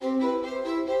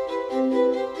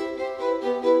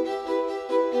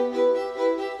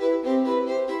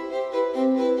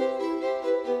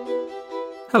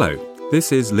Hello,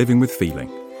 this is Living with Feeling,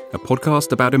 a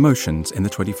podcast about emotions in the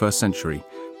 21st century,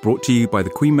 brought to you by the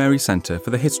Queen Mary Centre for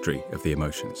the History of the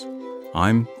Emotions.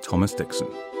 I'm Thomas Dixon.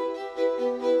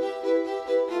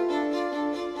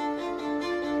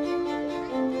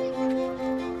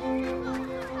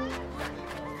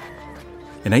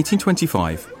 In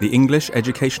 1825, the English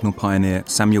educational pioneer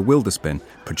Samuel Wilderspin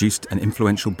produced an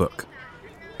influential book,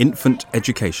 Infant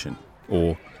Education,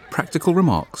 or Practical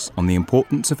Remarks on the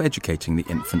Importance of Educating the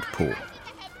Infant Poor.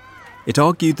 It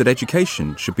argued that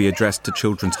education should be addressed to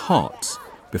children's hearts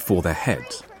before their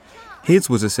heads. His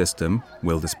was a system,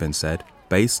 Wilderspin said,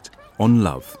 based on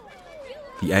love.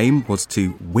 The aim was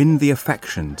to win the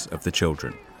affections of the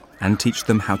children and teach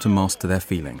them how to master their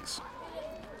feelings.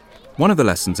 One of the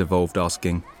lessons involved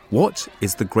asking, what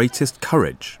is the greatest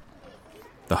courage?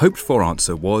 The hoped-for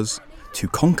answer was to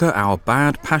conquer our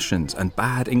bad passions and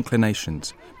bad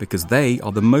inclinations, because they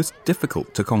are the most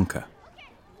difficult to conquer.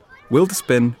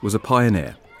 Wilderspin was a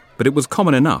pioneer, but it was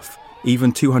common enough,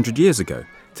 even 200 years ago,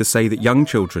 to say that young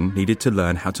children needed to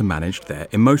learn how to manage their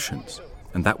emotions,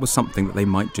 and that was something that they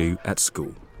might do at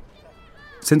school.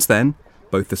 Since then,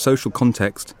 both the social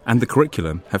context and the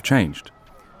curriculum have changed.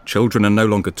 Children are no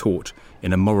longer taught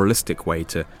in a moralistic way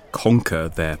to conquer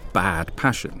their bad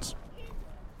passions.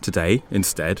 Today,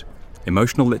 instead,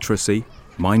 emotional literacy,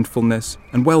 mindfulness,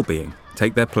 and well-being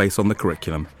take their place on the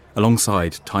curriculum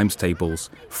alongside times tables,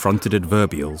 fronted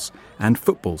adverbials, and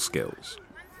football skills.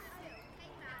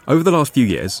 Over the last few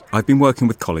years, I've been working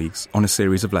with colleagues on a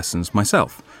series of lessons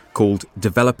myself called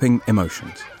Developing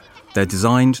Emotions. They're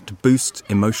designed to boost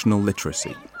emotional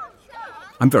literacy.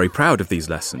 I'm very proud of these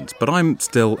lessons, but I'm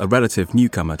still a relative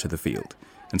newcomer to the field,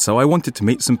 and so I wanted to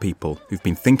meet some people who've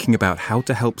been thinking about how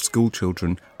to help school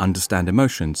children understand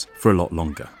emotions for a lot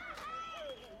longer.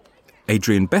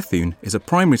 Adrian Bethune is a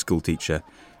primary school teacher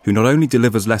who not only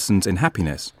delivers lessons in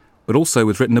happiness, but also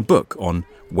has written a book on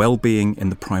well-being in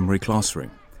the primary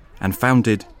classroom and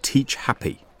founded Teach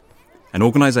Happy, an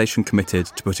organisation committed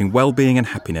to putting well-being and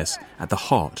happiness at the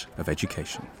heart of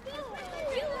education.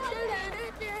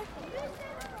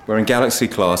 We're in Galaxy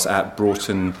class at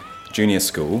Broughton Junior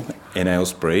School in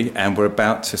Aylesbury, and we're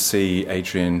about to see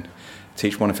Adrian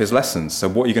teach one of his lessons. So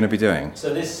what are you going to be doing?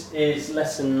 So this is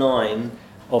lesson 9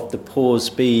 of the Pause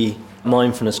Be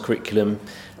mindfulness curriculum,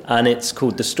 and it's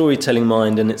called The Storytelling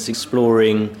Mind, and it's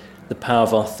exploring the power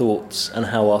of our thoughts and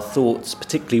how our thoughts,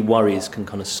 particularly worries, can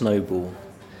kind of snowball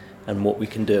and what we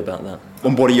can do about that.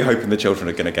 And what are you hoping the children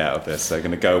are going to get out of this? They're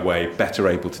going to go away better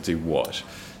able to do what?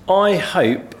 I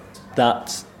hope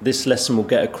that this lesson will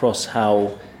get across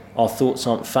how our thoughts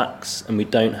aren't facts and we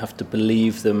don't have to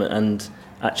believe them, and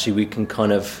actually we can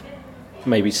kind of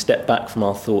maybe step back from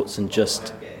our thoughts and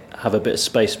just have a bit of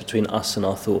space between us and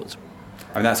our thoughts.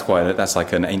 I mean, that's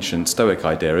like an ancient Stoic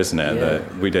idea, isn't it? Yeah.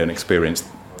 That we don't experience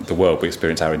the world, we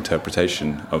experience our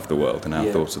interpretation of the world and our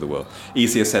thoughts of the world.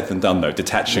 Easier said than done, though,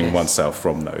 detaching oneself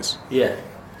from those. Yeah.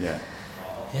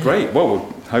 Great. Well,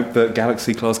 we'll hope that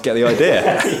Galaxy class get the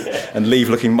idea and leave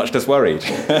looking much less worried.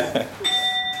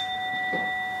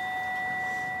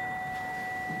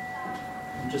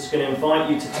 I'm just going to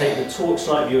invite you to take the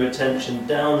torchlight of your attention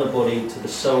down the body to the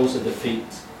soles of the feet.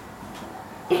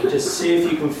 And just see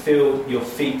if you can feel your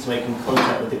feet making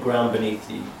contact with the ground beneath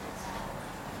you.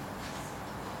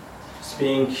 Just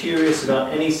being curious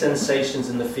about any sensations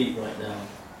in the feet right now.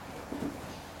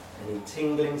 Any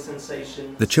tingling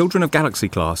sensations? The children of Galaxy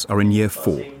class are in year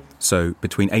 4, so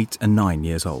between 8 and 9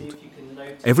 years old.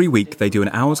 Every week they do an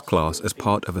hour's class as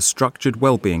part of a structured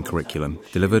wellbeing curriculum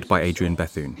delivered by Adrian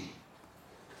Bethune.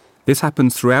 This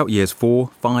happens throughout years 4,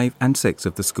 5 and 6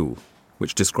 of the school,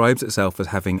 which describes itself as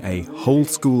having a whole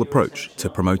school approach to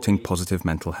promoting positive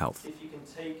mental health.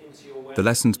 The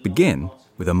lessons begin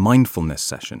with a mindfulness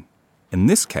session. In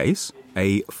this case,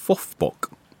 a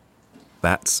FOFBOK.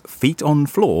 That's feet on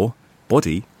floor,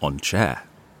 body on chair.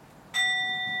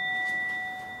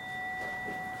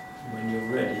 When you're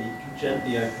ready, you can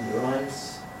gently open your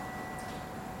eyes.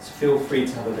 So feel free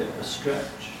to have a bit of a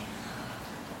stretch.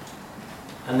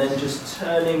 And then just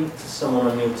turning to someone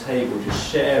on your table,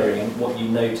 just sharing what you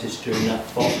noticed during that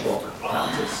FOFBOK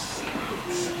practice.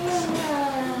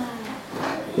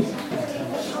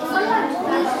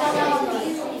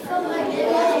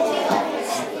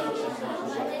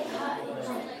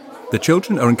 The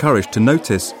children are encouraged to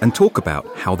notice and talk about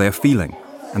how they're feeling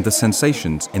and the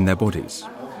sensations in their bodies.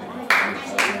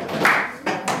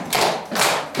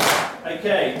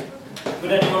 Okay,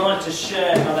 would anyone like to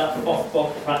share how that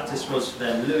FOFBOK practice was for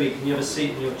them? Louis, can you have a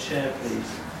seat in your chair, please?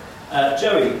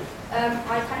 Joey?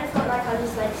 I kind of felt like I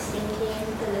was like sinking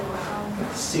into the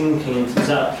ground. Sinking. Was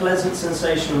that a pleasant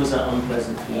sensation or was that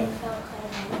unpleasant for you? It felt kind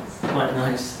of quite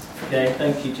nice. Okay,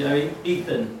 thank you, Joey.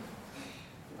 Ethan?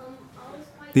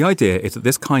 The idea is that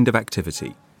this kind of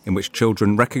activity, in which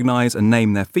children recognise and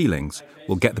name their feelings,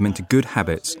 will get them into good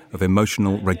habits of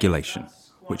emotional regulation,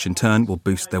 which in turn will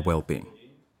boost their well-being.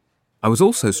 I was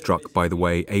also struck by the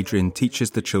way Adrian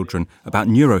teaches the children about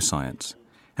neuroscience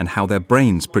and how their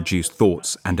brains produce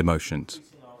thoughts and emotions.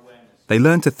 They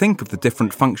learn to think of the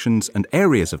different functions and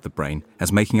areas of the brain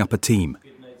as making up a team.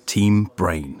 Team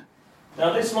Brain.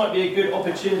 Now this might be a good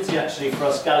opportunity actually for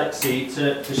us, Galaxy,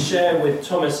 to share with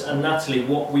Thomas and Natalie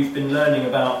what we've been learning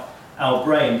about our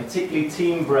brain, particularly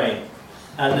Team Brain.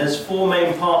 And there's 4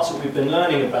 main parts that we've been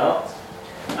learning about.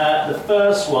 The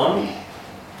first one,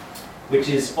 which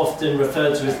is often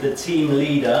referred to as the team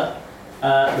leader,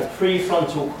 the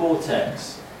prefrontal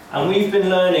cortex. And we've been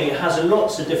learning, it has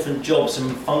lots of different jobs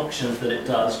and functions that it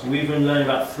does. We've been learning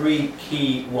about 3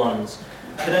 key ones.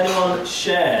 Can anyone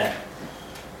share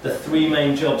the 3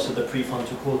 main jobs of the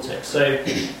prefrontal cortex? So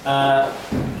if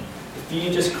you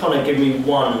just kind of give me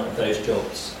one of those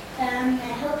jobs. It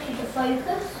helps you to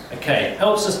focus. Okay,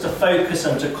 helps us to focus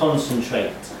and to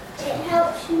concentrate. It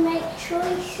helps you make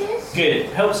choices. Good,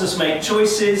 helps us make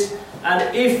choices,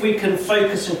 and if we can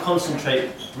focus and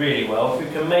concentrate really well, if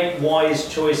we can make wise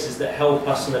choices that help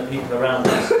us and the people around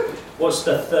us, what's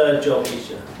the 3rd job,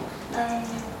 Isha?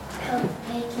 Help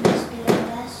making us be our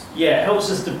best. Yeah,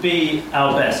 helps us to be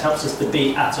our best, helps us to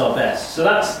be at our best. So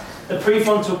that's the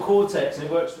prefrontal cortex, and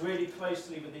it works really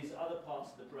closely with these other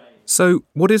parts of the brain. So,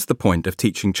 what is the point of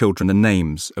teaching children the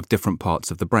names of different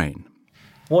parts of the brain?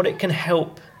 What it can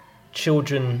help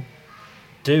children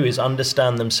do is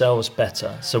understand themselves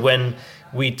better. So when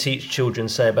we teach children,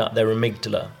 say, about their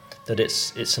amygdala, that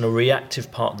it's a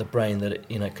reactive part of the brain that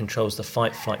it controls the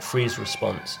fight, flight, freeze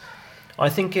response, I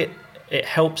think it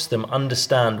helps them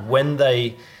understand when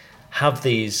they have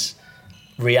these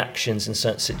reactions in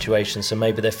certain situations. So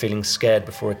maybe they're feeling scared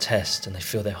before a test and they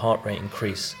feel their heart rate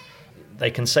increase.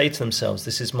 They can say to themselves,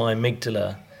 this is my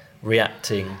amygdala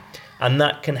reacting, and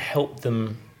that can help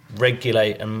them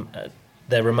regulate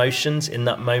their emotions in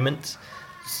that moment.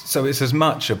 So it's as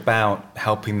much about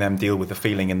helping them deal with the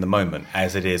feeling in the moment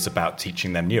as it is about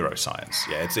teaching them neuroscience.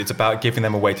 Yeah, it's about giving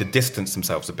them a way to distance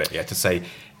themselves a bit. Yeah, to say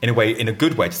in a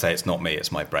good way to say it's not me,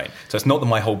 it's my brain. So it's not that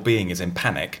my whole being is in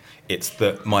panic. It's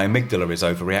that my amygdala is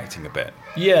overreacting a bit.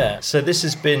 Yeah. So this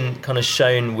has been kind of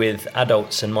shown with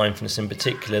adults and mindfulness in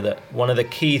particular, that one of the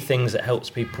key things that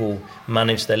helps people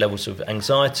manage their levels of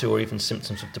anxiety or even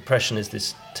symptoms of depression is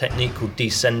this technique called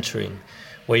decentering,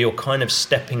 where you're kind of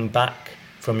stepping back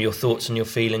from your thoughts and your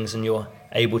feelings, and you're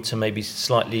able to maybe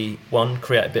slightly, 1,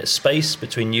 create a bit of space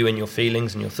between you and your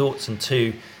feelings and your thoughts, and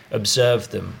 2,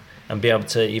 observe them and be able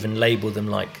to even label them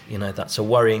like, that's a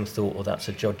worrying thought or that's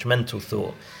a judgmental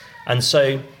thought. And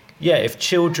so, yeah, if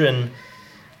children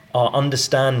are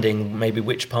understanding maybe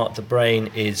which part of the brain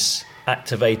is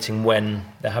activating when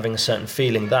they're having a certain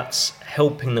feeling, that's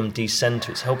helping them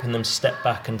decenter. It's helping them step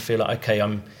back and feel like, okay,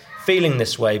 I'm feeling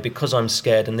this way because I'm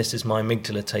scared and this is my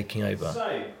amygdala taking over.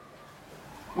 So,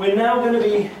 we're now going to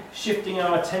be shifting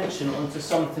our attention onto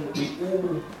something that we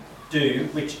all do,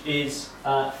 which is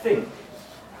think.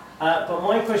 But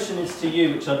my question is to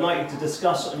you, which I'd like you to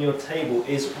discuss on your table,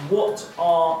 is what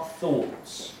are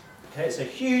thoughts? Okay, it's a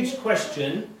huge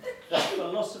question that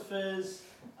philosophers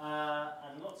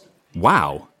and lots of people...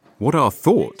 Wow, what are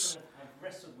thoughts?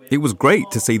 It was great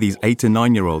to see these 8 and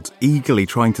 9-year-olds eagerly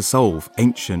trying to solve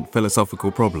ancient philosophical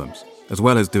problems, as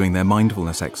well as doing their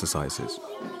mindfulness exercises.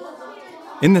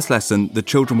 In this lesson, the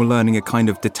children were learning a kind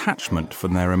of detachment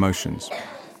from their emotions,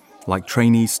 like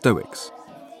trainee Stoics.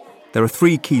 There are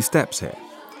 3 key steps here: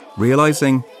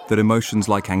 realizing that emotions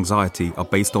like anxiety are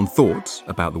based on thoughts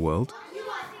about the world,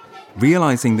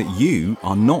 realizing that you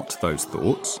are not those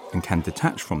thoughts and can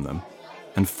detach from them,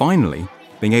 and finally,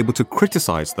 being able to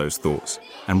criticize those thoughts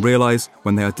and realize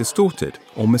when they are distorted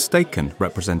or mistaken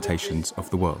representations of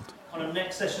the world. What our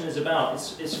next session is about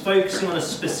is focusing on a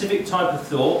specific type of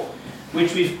thought,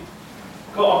 which we've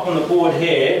got up on the board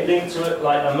here, linked to it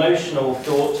like emotional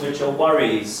thoughts, which are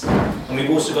worries. And we've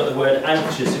also got the word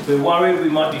anxious. If we're worried, we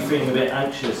might be feeling a bit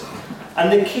anxious.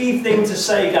 And the key thing to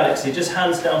say, Galaxy, just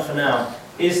hands down for now,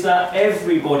 is that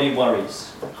everybody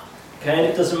worries. Okay, and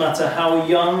it doesn't matter how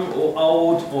young or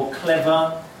old or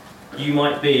clever you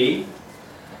might be,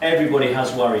 everybody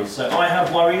has worries. So I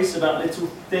have worries about little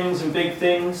things and big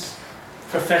things.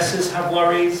 Professors have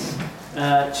worries.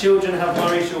 Children have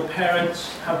worries. Your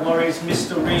parents have worries.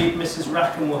 Mr. Reed, Mrs.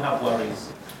 Rackham will have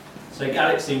worries. So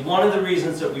Galaxy, one of the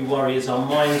reasons that we worry is our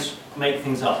minds make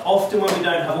things up. Often when we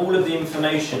don't have all of the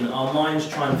information, our minds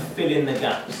try and fill in the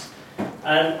gaps.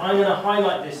 And I'm going to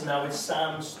highlight this now with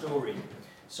Sam's story.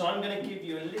 So I'm going to give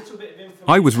you a little bit of information.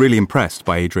 I was really impressed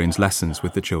by Adrian's lessons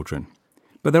with the children.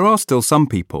 But there are still some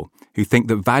people who think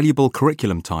that valuable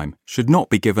curriculum time should not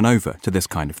be given over to this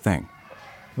kind of thing.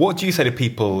 What do you say to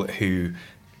people who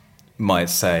might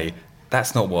say,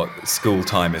 that's not what school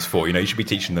time is for? You should be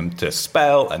teaching them to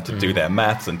spell and to do their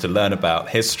maths and to learn about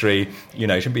history. You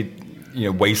shouldn't be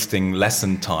wasting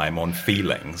lesson time on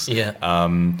feelings. Yeah.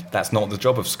 That's not the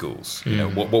job of schools.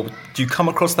 What do you come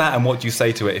across that, and what do you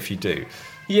say to it if you do?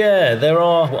 Yeah, there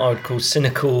are what I would call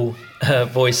cynical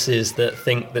voices that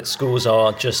think that schools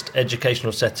are just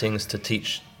educational settings to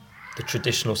teach the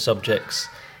traditional subjects,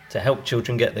 to help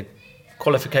children get the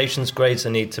qualifications, grades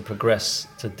they need to progress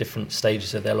to different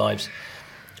stages of their lives.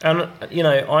 And,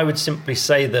 I would simply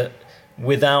say that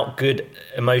without good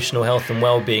emotional health and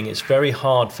well-being, it's very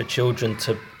hard for children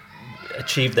to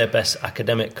achieve their best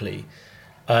academically.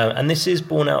 And this is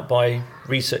borne out by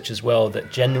research as well,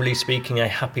 that generally speaking, a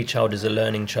happy child is a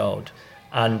learning child.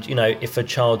 And, if a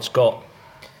child's got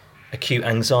acute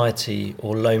anxiety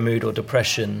or low mood or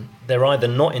depression, they're either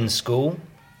not in school,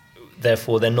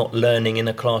 therefore they're not learning in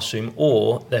a classroom,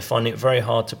 or they're finding it very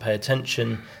hard to pay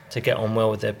attention, to get on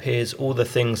well with their peers, all the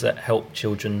things that help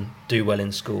children do well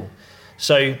in school.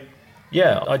 So,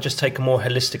 I just take a more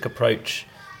holistic approach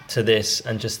to this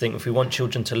and just think if we want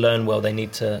children to learn well, they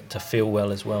need to feel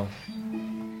well as well.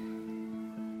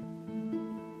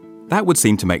 That would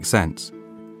seem to make sense.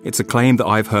 It's a claim that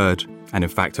I've heard, and in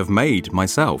fact have made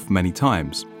myself many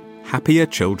times. Happier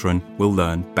children will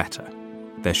learn better.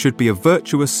 There should be a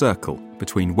virtuous circle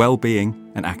between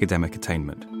well-being and academic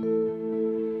attainment.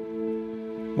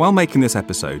 While making this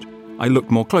episode, I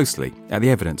looked more closely at the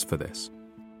evidence for this.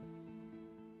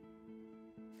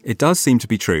 It does seem to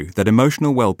be true that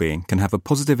emotional well-being can have a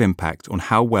positive impact on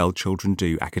how well children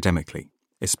do academically,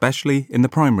 especially in the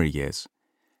primary years,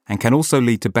 and can also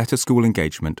lead to better school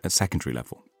engagement at secondary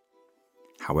level.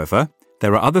 However,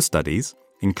 there are other studies,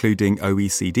 including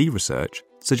OECD research,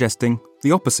 suggesting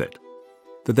the opposite,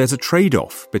 that there's a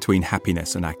trade-off between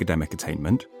happiness and academic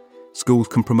attainment. Schools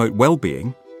can promote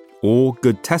well-being or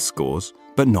good test scores,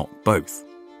 but not both.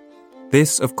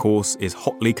 This, of course, is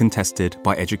hotly contested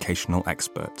by educational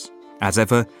experts. As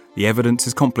ever, the evidence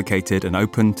is complicated and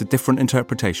open to different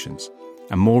interpretations,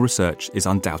 and more research is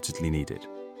undoubtedly needed.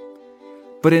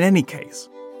 But in any case,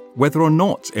 whether or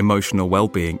not emotional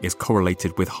well-being is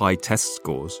correlated with high test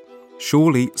scores,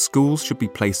 surely schools should be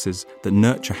places that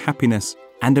nurture happiness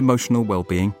and emotional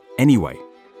well-being anyway.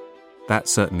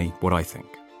 That's certainly what I think.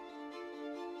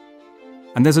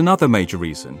 And there's another major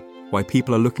reason why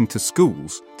people are looking to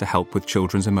schools to help with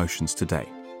children's emotions today.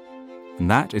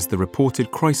 And that is the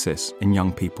reported crisis in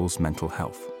young people's mental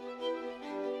health.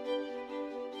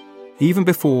 Even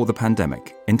before the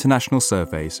pandemic, international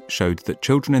surveys showed that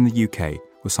children in the UK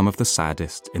were some of the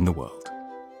saddest in the world.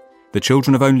 The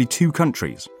children of only 2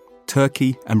 countries,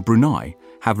 Turkey and Brunei,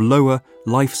 have lower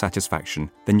life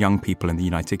satisfaction than young people in the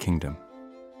United Kingdom.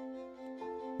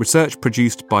 Research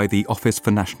produced by the Office for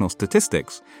National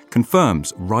Statistics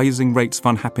confirms rising rates of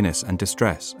unhappiness and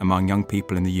distress among young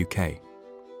people in the UK.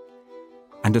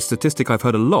 And a statistic I've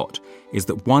heard a lot is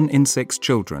that 1 in 6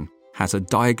 children has a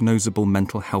diagnosable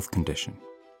mental health condition.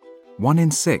 1 in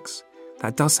 6?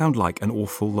 That does sound like an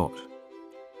awful lot.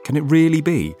 Can it really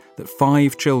be that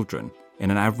 5 children in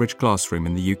an average classroom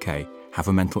in the UK have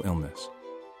a mental illness?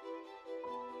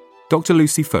 Dr.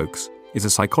 Lucy Folkes is a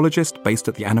psychologist based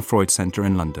at the Anna Freud Centre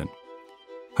in London.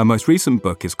 Her most recent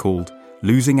book is called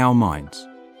Losing Our Minds: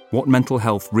 What Mental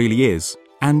Health Really Is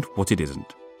and What It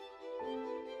Isn't.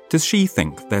 Does she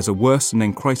think there's a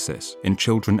worsening crisis in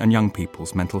children and young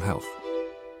people's mental health?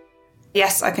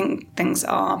 Yes, I think things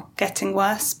are getting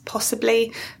worse,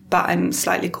 possibly, but I'm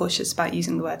slightly cautious about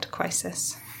using the word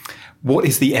crisis. What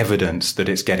is the evidence that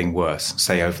it's getting worse,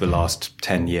 say over the last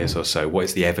 10 years or so? What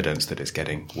is the evidence that it's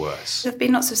getting worse? There have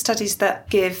been lots of studies that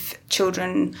give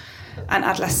children and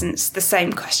adolescents the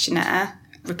same questionnaire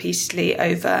repeatedly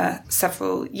over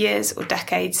several years or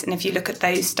decades. And if you look at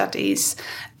those studies,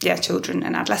 children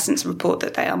and adolescents report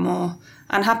that they are more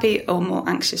unhappy or more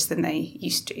anxious than they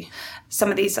used to.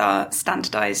 Some of these are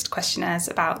standardised questionnaires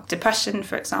about depression,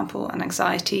 for example, and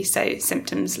anxiety. So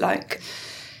symptoms like,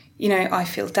 I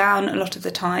feel down a lot of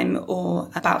the time, or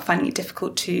about finding it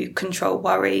difficult to control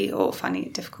worry, or finding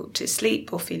it difficult to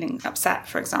sleep, or feeling upset,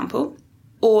 for example.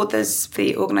 Or there's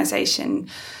the organisation,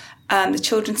 the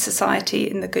Children's Society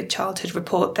in the Good Childhood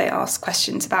Report. They ask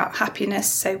questions about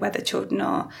happiness, so whether children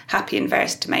are happy in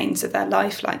various domains of their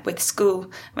life, like with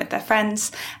school, with their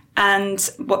friends. And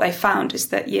what they found is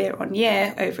that year on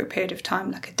year, over a period of time,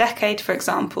 like a decade, for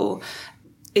example,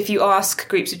 if you ask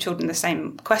groups of children the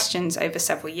same questions over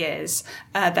several years,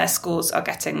 their scores are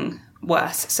getting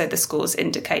worse. So the scores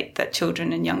indicate that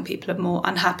children and young people are more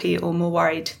unhappy or more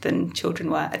worried than children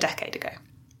were a decade ago.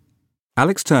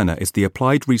 Alex Turner is the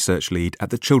Applied Research Lead at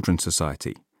the Children's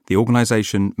Society, the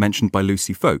organisation mentioned by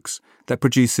Lucy Folkes that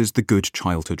produces the Good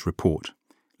Childhood Report,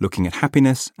 looking at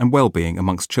happiness and well-being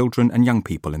amongst children and young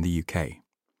people in the UK.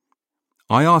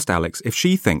 I asked Alex if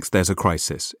she thinks there's a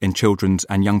crisis in children's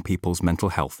and young people's mental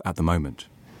health at the moment.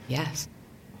 Yes.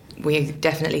 We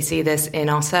definitely see this in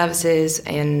our services,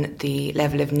 in the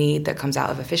level of need that comes out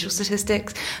of official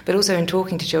statistics, but also in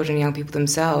talking to children and young people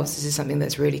themselves. This is something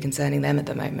that's really concerning them at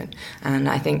the moment. And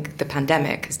I think the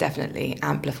pandemic has definitely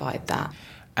amplified that.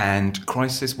 And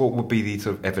crisis, what would be the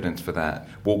sort of evidence for that?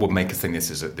 What would make us think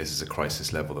this is a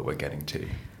crisis level that we're getting to?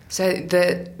 So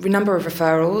the number of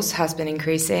referrals has been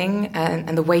increasing,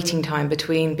 and the waiting time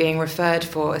between being referred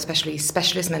for especially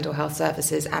specialist mental health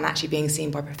services and actually being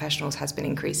seen by professionals has been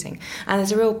increasing. And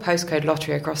there's a real postcode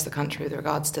lottery across the country with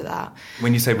regards to that.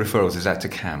 When you say referrals, is that to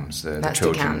CAMHS? That's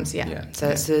the to CAMHS, yeah. So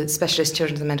it's to specialist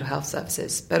children's and mental health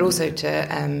services, but also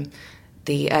to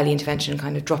the early intervention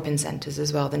kind of drop-in centres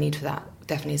as well. The need for that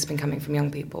definitely has been coming from young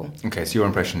people. Okay, so your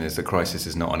impression is the crisis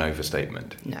is not an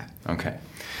overstatement? No. Okay.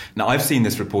 Now, I've seen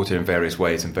this reported in various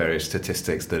ways and various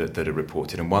statistics that are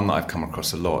reported, and one that I've come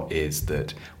across a lot is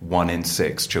that 1 in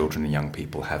 6 children and young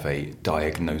people have a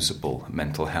diagnosable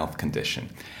mental health condition.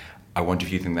 I wonder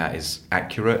if you think that is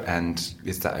accurate, and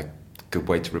is that a good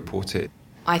way to report it?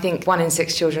 I think 1 in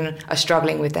 6 children are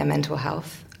struggling with their mental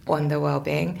health and their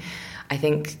well-being. I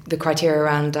think the criteria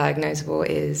around diagnosable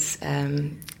is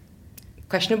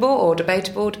questionable or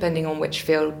debatable, depending on which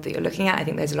field that you're looking at. I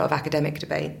think there's a lot of academic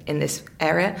debate in this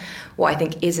area. What I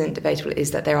think isn't debatable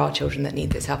is that there are children that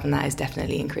need this help, and that is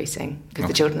definitely increasing, because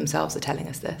the children themselves are telling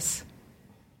us this.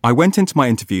 I went into my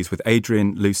interviews with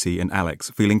Adrian, Lucy and Alex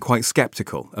feeling quite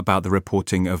sceptical about the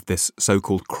reporting of this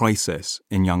so-called crisis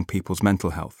in young people's mental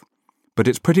health. But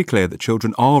it's pretty clear that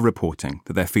children are reporting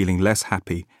that they're feeling less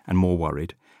happy and more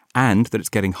worried, and that it's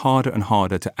getting harder and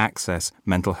harder to access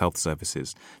mental health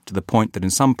services, to the point that in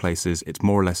some places it's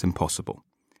more or less impossible.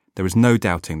 There is no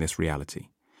doubting this reality.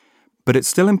 But it's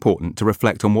still important to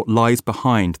reflect on what lies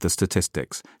behind the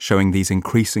statistics showing these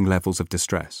increasing levels of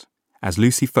distress, as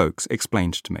Lucy Folkes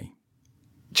explained to me.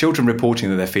 Children reporting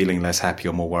that they're feeling less happy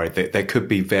or more worried, there could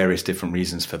be various different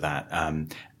reasons for that.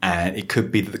 And it could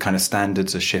be that the kind of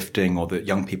standards are shifting, or that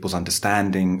young people's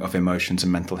understanding of emotions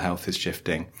and mental health is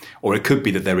shifting. Or it could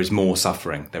be that there is more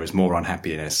suffering, there is more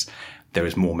unhappiness, there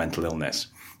is more mental illness.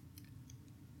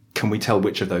 Can we tell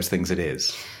which of those things it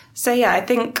is? So yeah, I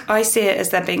think I see it as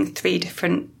there being 3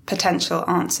 different potential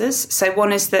answers. So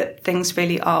one is that things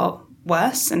really are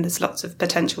worse, and there's lots of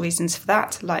potential reasons for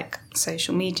that, like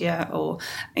social media or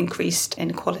increased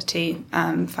inequality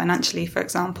financially, for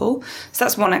example. So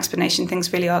that's one explanation,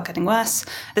 things really are getting worse.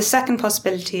 The second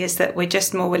possibility is that we're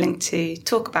just more willing to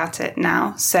talk about it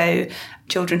now. So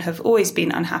children have always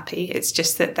been unhappy, it's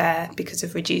just that they're, because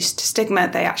of reduced stigma,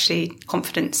 they're actually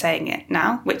confident saying it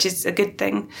now, which is a good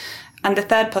thing. And the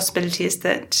third possibility is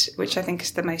that, which I think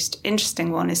is the most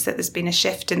interesting one, is that there's been a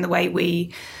shift in the way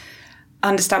we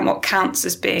understand what counts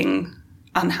as being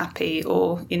unhappy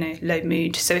or, low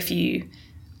mood. So if you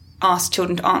ask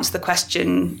children to answer the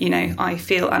question, I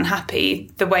feel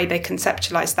unhappy, the way they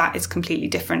conceptualise that is completely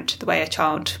different to the way a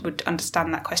child would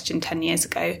understand that question 10 years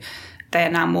ago. They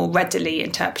are now more readily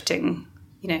interpreting,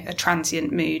 a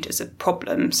transient mood as a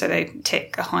problem. So they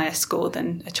tick a higher score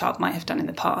than a child might have done in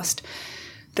the past.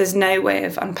 There's no way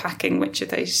of unpacking which of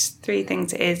those 3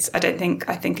 things it is. I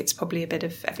think it's probably a bit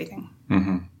of everything.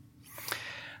 Mm-hmm.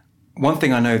 One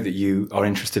thing I know that you are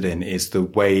interested in is the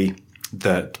way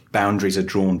that boundaries are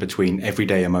drawn between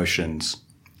everyday emotions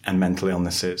and mental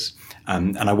illnesses.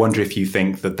 And I wonder if you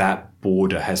think that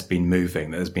border has been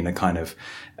moving, that there's been a kind of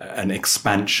an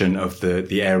expansion of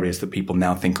the areas that people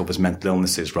now think of as mental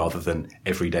illnesses rather than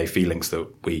everyday feelings that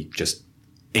we just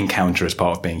encounter as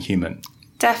part of being human.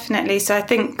 Definitely. So I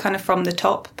think kind of from the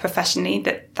top professionally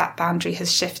that boundary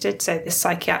has shifted. So the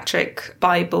psychiatric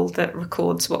Bible that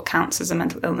records what counts as a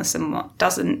mental illness and what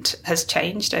doesn't has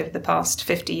changed over the past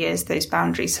 50 years. Those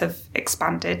boundaries have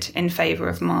expanded in favour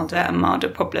of milder and milder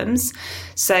problems.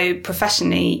 So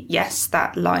professionally, yes,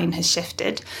 that line has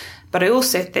shifted. But I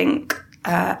also think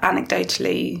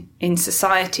anecdotally in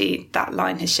society, that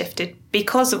line has shifted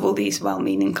because of all these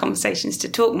well-meaning conversations to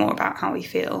talk more about how we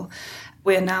feel.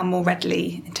 We're now more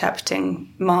readily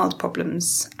interpreting mild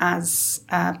problems as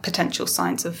potential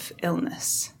signs of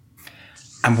illness.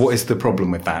 And what is the problem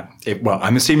with that?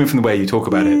 I'm assuming from the way you talk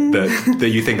about it that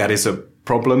you think that is a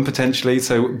problem potentially.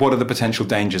 So what are the potential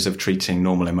dangers of treating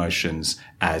normal emotions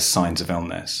as signs of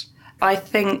illness? I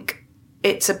think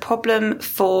it's a problem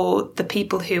for the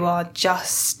people who are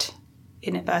just,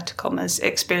 in inverted commas,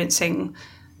 experiencing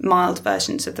mild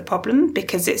versions of the problem,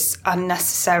 because it's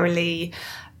unnecessarily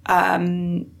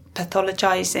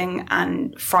pathologizing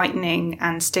and frightening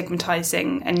and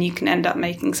stigmatizing, and you can end up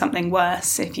making something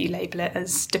worse if you label it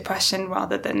as depression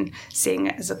rather than seeing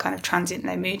it as a kind of transient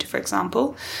low mood, for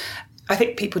example. I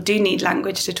think people do need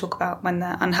language to talk about when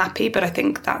they're unhappy, but I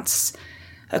think that's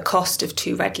a cost of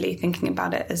too readily thinking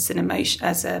about it as an emotion,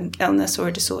 as an illness or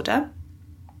a disorder.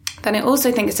 Then I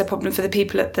also think it's a problem for the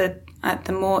people at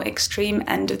the more extreme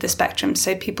end of the spectrum,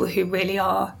 so people who really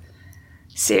are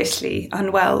seriously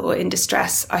unwell or in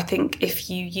distress. I think if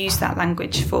you use that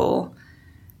language for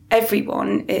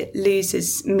everyone, it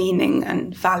loses meaning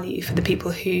and value for the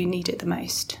people who need it the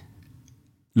most.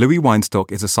 Louis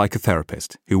Weinstock is a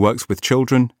psychotherapist who works with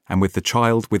children and with the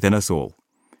child within us all.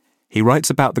 He writes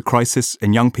about the crisis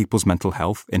in young people's mental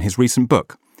health in his recent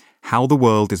book, How the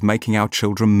World is Making Our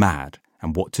Children Mad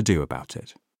and What to Do About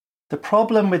It. The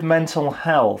problem with mental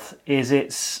health is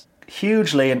it's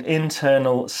hugely an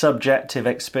internal, subjective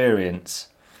experience.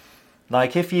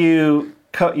 Like if you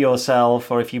cut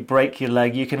yourself or if you break your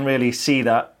leg, you can really see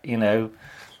that,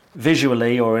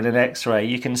 visually or in an X-ray.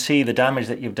 You can see the damage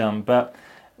that you've done. But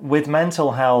with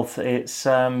mental health, it's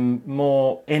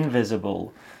more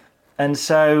invisible. And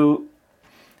so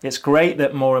it's great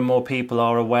that more and more people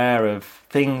are aware of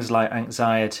things like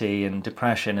anxiety and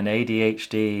depression and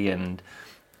ADHD and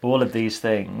all of these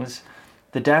things.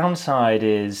 The downside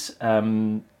is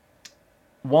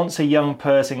once a young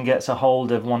person gets a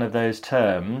hold of one of those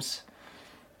terms,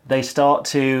 they start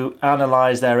to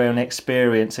analyse their own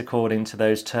experience according to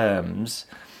those terms.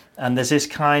 And there's this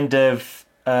kind of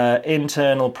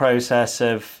internal process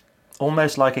of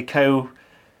almost like a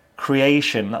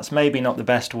co-creation. That's maybe not the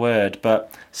best word,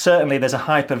 but certainly there's a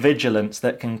hypervigilance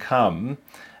that can come.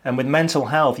 And with mental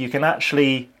health, you can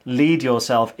actually lead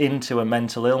yourself into a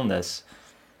mental illness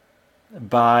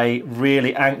by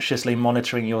really anxiously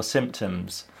monitoring your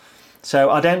symptoms. So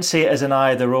I don't see it as an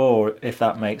either or, if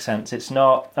that makes sense. It's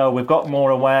not, we've got more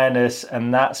awareness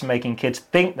and that's making kids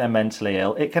think they're mentally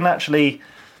ill. It can actually,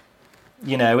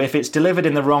 if it's delivered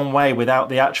in the wrong way without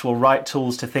the actual right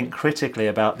tools to think critically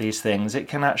about these things, it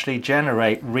can actually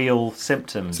generate real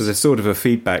symptoms. So there's sort of a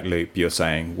feedback loop, you're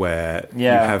saying, where you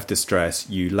have distress,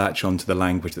 you latch onto the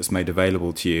language that's made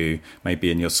available to you, maybe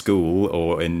in your school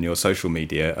or in your social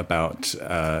media about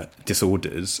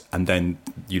disorders, and then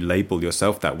you label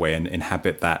yourself that way and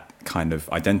inhabit that kind of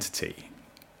identity.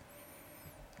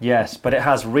 Yes, but it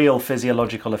has real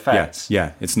physiological effects.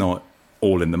 Yeah, it's not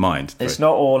all in the mind. It's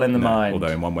not all in the mind. Although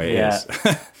in one way it is.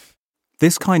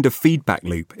 This kind of feedback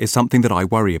loop is something that I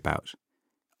worry about.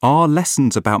 Are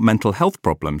lessons about mental health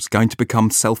problems going to become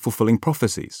self-fulfilling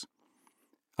prophecies?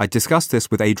 I discussed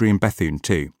this with Adrian Bethune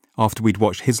too, after we'd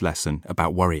watched his lesson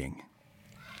about worrying.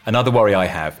 Another worry I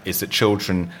have is that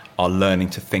children are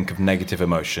learning to think of negative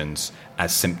emotions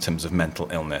as symptoms of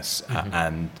mental illness.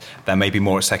 And that may be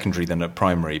more at secondary than at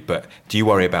primary, but do you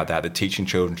worry about that teaching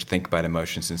children to think about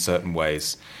emotions in certain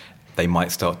ways, they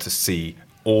might start to see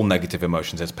all negative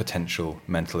emotions as potential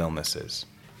mental illnesses?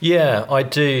 Yeah, I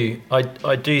do.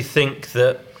 I do think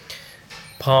that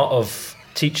part of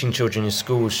teaching children in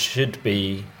schools should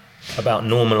be about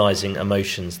normalising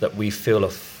emotions, that we feel a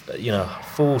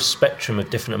full spectrum of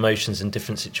different emotions in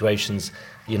different situations,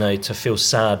 to feel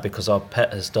sad because our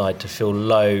pet has died, to feel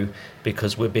low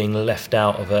because we're being left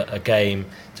out of a game,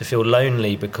 to feel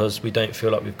lonely because we don't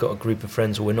feel like we've got a group of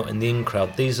friends or we're not in the in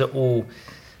crowd. These are all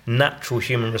natural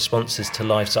human responses to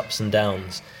life's ups and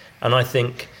downs. And I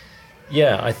think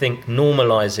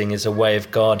normalising is a way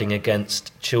of guarding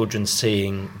against children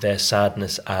seeing their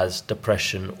sadness as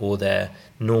depression or their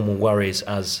normal worries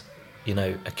as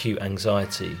acute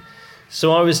anxiety.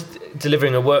 So I was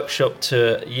delivering a workshop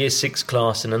to a Year 6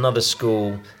 class in another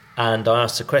school, and I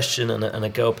asked a question, and a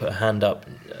girl put her hand up,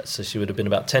 so she would have been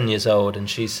about 10 years old, and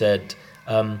she said,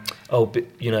 I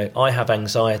have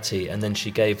anxiety, and then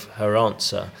she gave her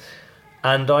answer.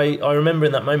 And I remember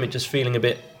in that moment just feeling a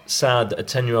bit sad that a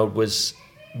 10-year-old was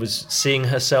seeing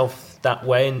herself that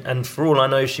way, and for all I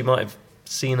know, she might have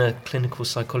seen a clinical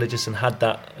psychologist and had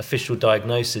that official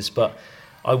diagnosis, but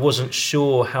I wasn't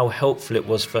sure how helpful it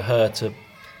was for her to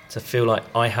feel like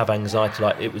I have anxiety.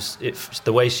 Like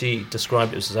the way she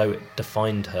described it was as though it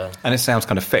defined her. And it sounds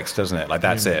kind of fixed, doesn't it? Like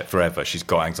that's it forever. She's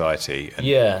got anxiety.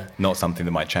 And not something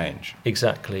that might change.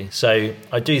 Exactly. So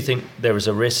I do think there is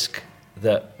a risk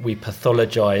that we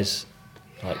pathologise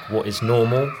like what is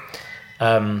normal.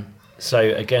 So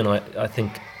again, I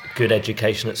think good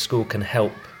education at school can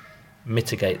help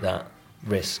mitigate that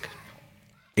risk.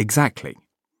 Exactly.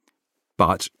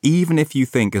 But even if you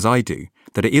think, as I do,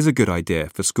 that it is a good idea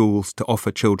for schools to offer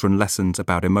children lessons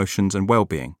about emotions and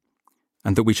well-being,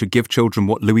 and that we should give children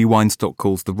what Louis Weinstock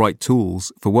calls the right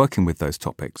tools for working with those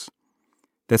topics,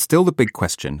 there's still the big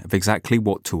question of exactly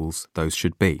what tools those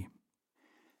should be.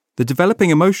 The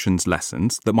Developing Emotions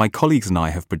lessons that my colleagues and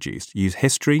I have produced use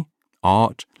history,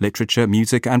 art, literature,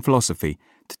 music and philosophy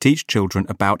to teach children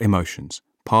about emotions,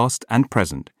 past and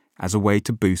present, as a way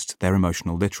to boost their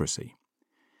emotional literacy.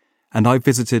 And I've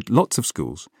visited lots of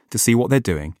schools to see what they're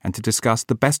doing and to discuss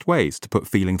the best ways to put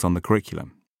feelings on the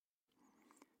curriculum.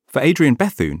 For Adrian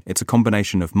Bethune, it's a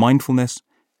combination of mindfulness,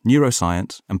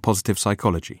 neuroscience and positive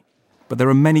psychology. But there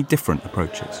are many different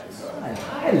approaches.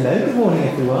 Hello, good morning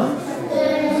everyone.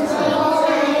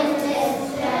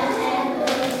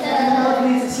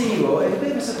 Lovely to see you all. It's a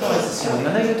bit of a surprise this morning.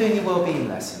 I know you're doing your wellbeing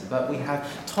lesson, but we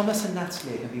have Thomas and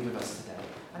Natalie going to be with us today.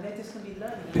 And they're just going to be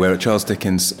learning. We're at Charles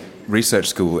Dickens Research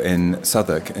School in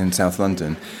Southwark in South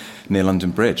London, near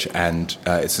London Bridge, and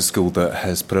it's a school that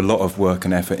has put a lot of work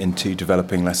and effort into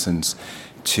developing lessons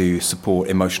to support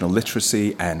emotional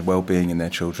literacy and well-being in their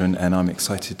children, and I'm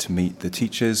excited to meet the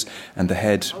teachers and the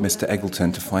head, Mr.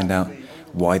 Eggleton, to find out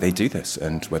why they do this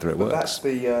and whether it works. That's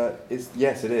the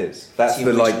yes, it is. That's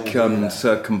the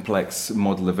circumplex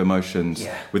model of emotions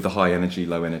with the high energy,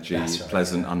 low energy,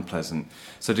 pleasant, unpleasant.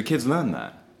 So do kids learn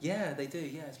that? Yeah, they do.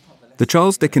 Yeah, it's part of the The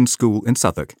Charles Dickens School in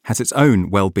Southwark has its own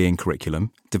well-being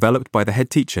curriculum developed by the head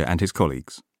teacher and his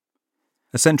colleagues.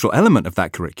 A central element of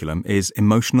that curriculum is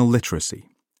emotional literacy,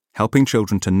 helping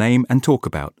children to name and talk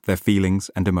about their feelings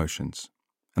and emotions.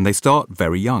 And they start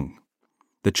very young.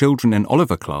 The children in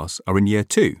Oliver class are in year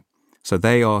 2, so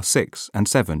they are 6 and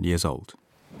 7 years old.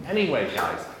 Anyway,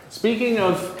 guys, speaking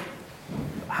of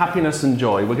happiness and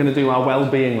joy, we're going to do our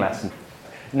well-being lesson.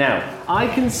 Now, I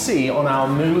can see on our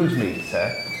mood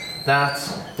meter that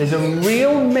there's a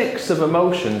real mix of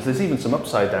emotions. There's even some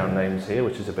upside-down names here,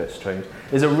 which is a bit strange.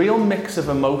 There's a real mix of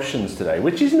emotions today,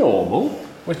 which is normal.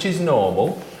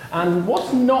 And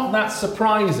what's not that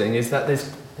surprising is that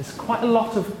there's quite a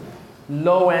lot of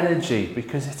low energy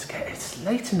because it's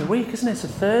late in the week, isn't it? It's a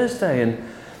Thursday, and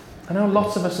I know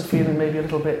lots of us are feeling maybe a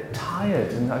little bit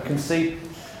tired. And I can see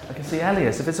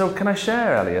Elias. If it's okay, can I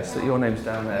share, Elias, that your name's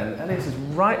down there? And Elias is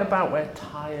right about where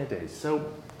tired is.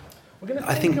 So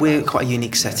I think we're quite a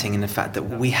unique setting in the fact that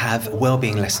we have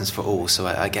wellbeing lessons for all. So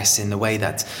I guess in the way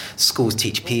that schools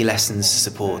teach PE lessons to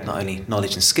support not only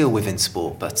knowledge and skill within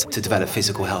sport, but to develop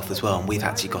physical health as well. And we've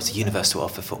actually got a universal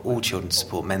offer for all children to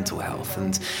support mental health.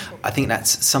 And I think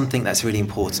that's something that's really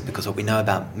important, because what we know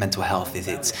about mental health is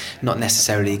it's not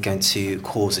necessarily going to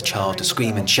cause a child to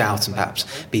scream and shout and perhaps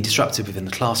be disruptive within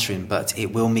the classroom, but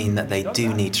it will mean that they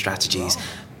do need strategies,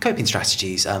 coping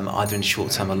strategies, either in the short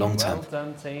term or long term. Well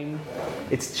done, team.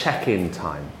 It's check-in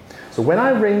time. So when I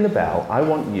ring the bell, I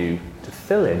want you to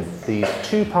fill in these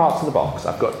 2 parts of the box.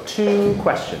 I've got 2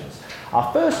 questions.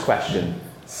 Our first question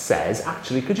says,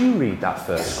 actually, could you read that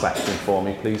first question for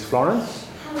me, please, Florence?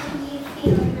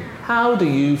 How do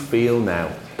you feel now?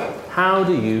 How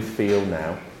do you feel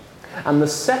now? And the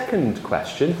second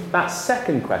question,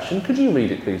 could you read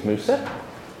it, please, Musa?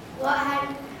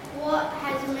 What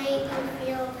has made you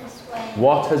feel this way?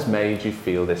 What has made you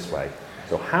feel this way?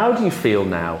 So how do you feel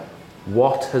now?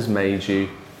 What has made you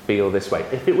feel this way?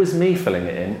 If it was me filling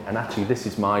it in, and actually this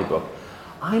is my book,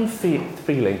 I'm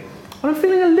feeling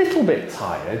a little bit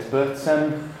tired, but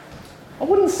I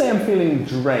wouldn't say I'm feeling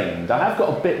drained. I have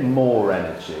got a bit more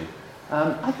energy.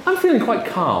 I'm feeling quite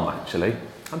calm, actually.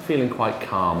 I'm feeling quite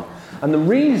calm. And the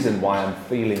reason why I'm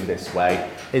feeling this way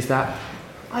is that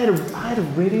I had a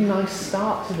really nice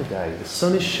start to the day. The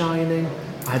sun is shining.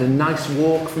 I had a nice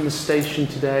walk from the station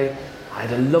today. I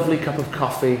had a lovely cup of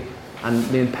coffee,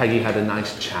 and me and Peggy had a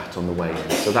nice chat on the way in.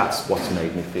 So that's what's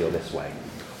made me feel this way.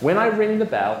 When I ring the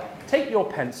bell, take your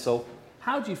pencil.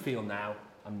 How do you feel now?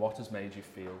 And what has made you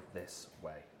feel this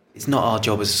way? It's not our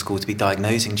job as a school to be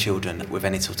diagnosing children with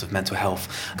any sort of mental health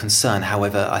concern.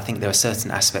 However, I think there are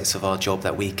certain aspects of our job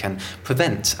that we can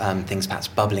prevent things perhaps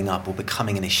bubbling up or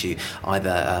becoming an issue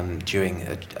either during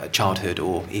childhood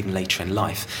or even later in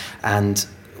life. And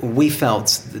we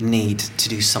felt the need to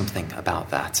do something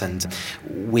about that, and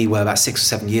we were about 6 or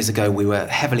 7 years ago, we were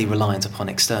heavily reliant upon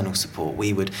external support.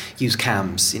 We would use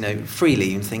CAMHS,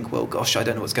 freely, and think, well, gosh, I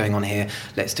don't know what's going on here,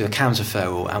 let's do a CAMHS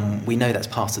referral. And we know that's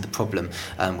part of the problem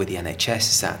with the NHS,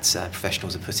 is that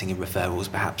professionals are putting in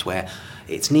referrals perhaps where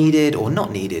it's needed or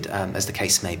not needed, as the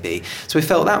case may be. So we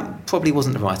felt that probably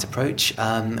wasn't the right approach.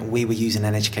 We were using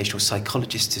an educational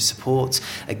psychologist to support.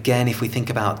 Again, if we think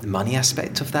about the money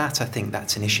aspect of that, I think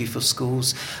that's an issue issue for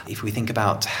schools. If we think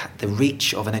about the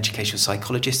reach of an educational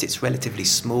psychologist, it's relatively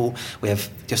small. We have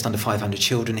just under 500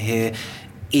 children here.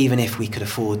 Even if we could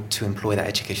afford to employ that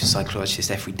educational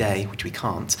psychologist every day, which we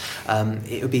can't,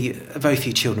 it would be very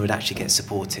few children would actually get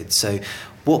supported. So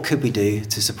what could we do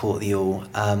to support the all?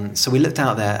 So we looked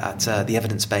out there at the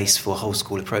evidence base for whole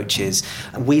school approaches,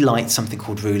 and we liked something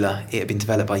called Ruler. It had been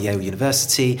developed by Yale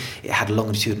University. It had a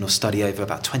longitudinal study over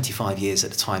about 25 years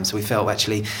at the time. So we felt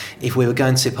actually if we were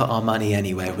going to put our money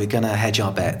anywhere, we're going to hedge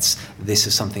our bets, this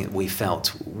is something that we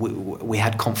felt we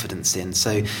had confidence in.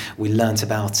 So we learnt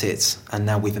about it, and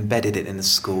now we've embedded it in the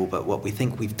school. But what we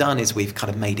think we've done is we've kind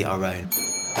of made it our own.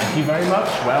 Thank you very much.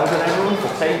 Well done, everyone,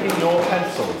 for taking your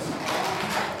pencils.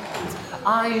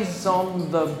 Eyes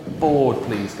on the board,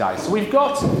 please, guys. So we've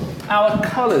got our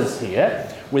colours here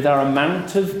with our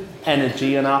amount of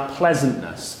energy and our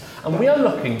pleasantness. And we are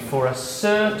looking for a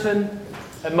certain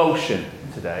emotion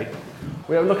today.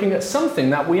 We are looking at something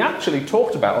that we actually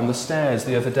talked about on the stairs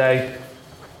the other day.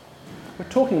 We're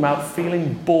talking about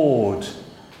feeling bored.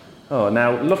 Oh,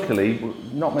 now, luckily,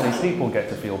 not many people get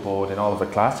to feel bored in Oliver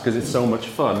class because it's so much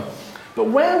fun. But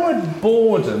where would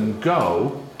boredom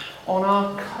go on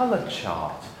our colour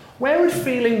chart? Where would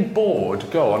feeling bored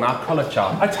go on our colour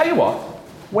chart? I tell you what,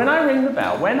 when I ring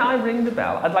the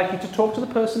bell, I'd like you to talk to the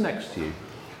person next to you.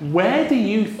 Where do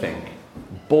you think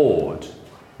bored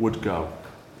would go?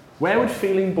 Where would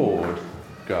feeling bored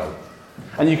go?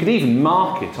 And you could even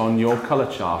mark it on your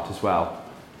colour chart as well.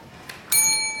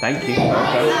 Thank you.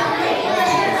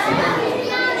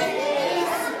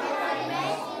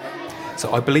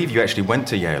 So I believe you actually went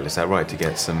to Yale, is that right, to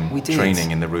get some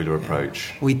training in the Ruler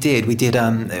approach? We did.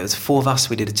 It was 4 of us.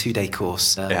 We did a 2-day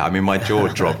course. Yeah, I mean, my jaw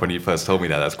dropped when you first told me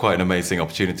that. That's quite an amazing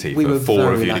opportunity for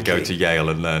 4 of you to go to Yale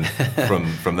and learn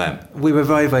from them. We were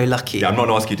very, very lucky. Yeah, I'm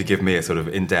not asking you to give me a sort of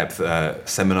in-depth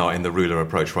seminar in the Ruler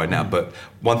approach right now, but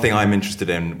one thing I'm interested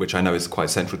in, which I know is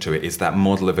quite central to it, is that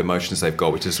model of emotions they've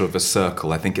got, which is sort of a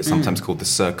circle. I think it's sometimes called the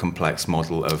circumplex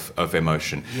model of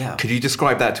emotion. Yeah. Could you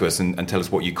describe that to us and tell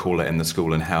us what you call it in the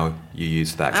school and how you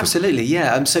use that? Absolutely,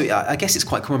 yeah. So I guess it's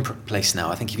quite commonplace now.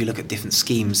 I think if you look at different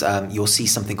schemes, you'll see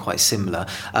something quite similar.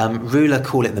 Ruler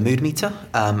call it the mood meter,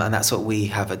 and that's what we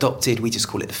have adopted. We just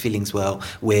call it the feelings wheel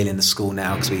in the school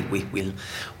now because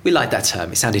we like that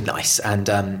term. It sounded nice,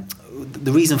 and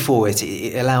the reason for it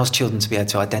allows children to be able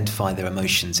to identify their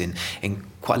emotions in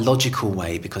quite a logical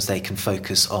way because they can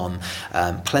focus on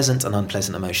pleasant and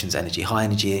unpleasant emotions, high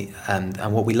energy,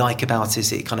 and what we like about it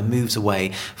is it kind of moves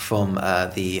away from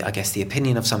the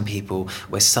opinion of some people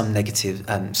where some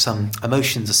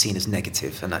emotions are seen as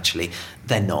negative and actually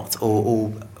they're not.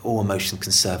 All emotions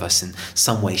can serve us in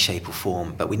some way, shape or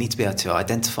form, but we need to be able to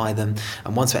identify them,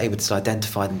 and once we're able to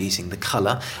identify them using the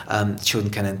colour,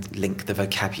 children can then link the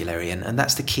vocabulary, and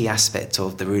that's the key aspect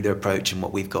of the Ruler approach. And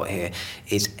what we've got here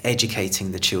is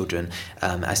educating the children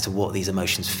as to what these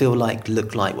emotions feel like,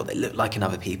 look like, what they look like in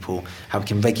other people, how we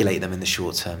can regulate them in the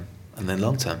short term and then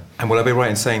long term. And will I be right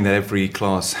in saying that every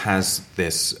class has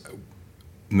this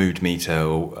mood meter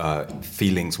or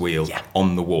feelings wheel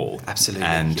on the wall? Absolutely.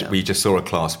 And we just saw a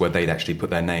class where they'd actually put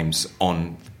their names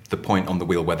on the point on the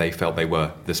wheel where they felt they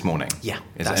were this morning. Yeah.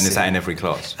 Is that in every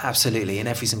class? Absolutely, in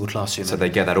every single classroom. So they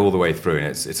get that all the way through, and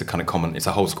it's a kind of common, it's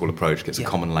a whole school approach, it's a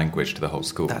common language to the whole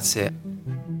school. That's it.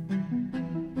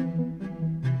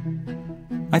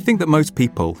 I think that most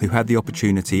people who had the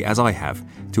opportunity, as I have,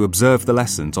 to observe the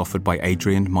lessons offered by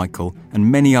Adrian, Michael, and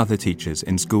many other teachers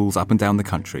in schools up and down the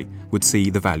country would see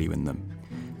the value in them.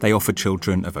 They offered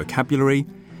children a vocabulary,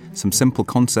 some simple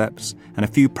concepts, and a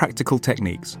few practical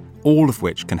techniques, all of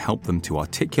which can help them to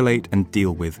articulate and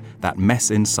deal with that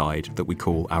mess inside that we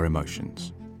call our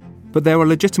emotions. But there are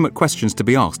legitimate questions to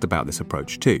be asked about this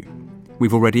approach too.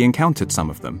 We've already encountered some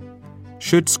of them.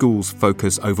 Should schools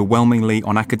focus overwhelmingly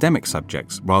on academic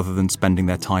subjects rather than spending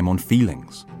their time on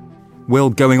feelings? Will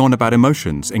going on about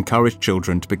emotions encourage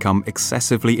children to become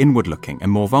excessively inward-looking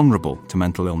and more vulnerable to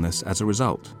mental illness as a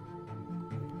result?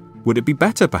 Would it be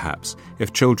better, perhaps,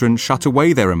 if children shut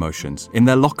away their emotions in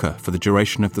their locker for the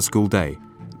duration of the school day,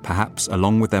 perhaps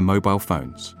along with their mobile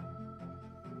phones?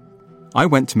 I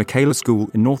went to Michaela School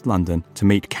in North London to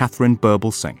meet Catherine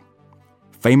Burble-Singh,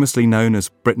 famously known as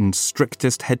Britain's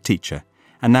strictest head teacher,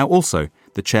 and now also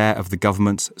the chair of the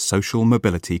government's Social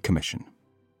Mobility Commission.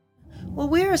 Well,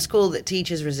 we're a school that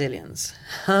teaches resilience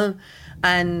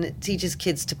and teaches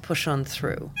kids to push on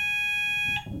through.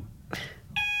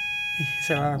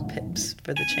 These are our pips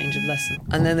for the change of lesson.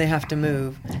 And then they have to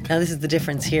move. Now, this is the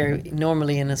difference here.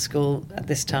 Normally in a school at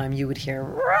this time, you would hear,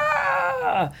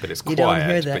 "Rah!" But it's you quiet, don't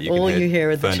hear that. but you All can you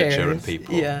hear are the furniture chairs. and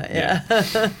people. Yeah.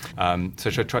 So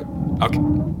should I try? Okay.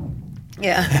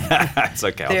 Yeah. It's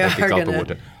okay, They I'll take a are cup of gonna-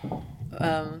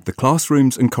 water. The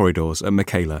classrooms and corridors at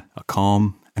Michaela are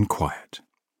calm and quiet.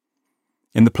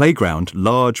 In the playground,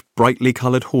 large, brightly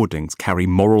coloured hoardings carry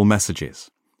moral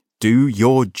messages. Do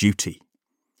your duty.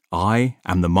 I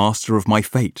am the master of my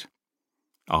fate.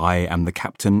 I am the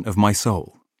captain of my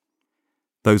soul.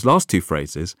 Those last two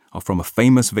phrases are from a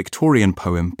famous Victorian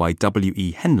poem by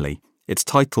W.E. Henley. Its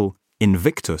title,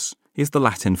 Invictus, is the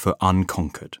Latin for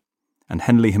unconquered. And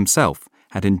Henley himself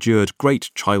had endured great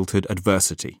childhood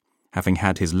adversity, having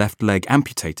had his left leg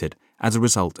amputated as a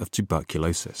result of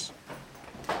tuberculosis.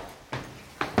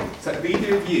 So have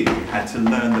either of you had to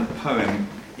learn the poem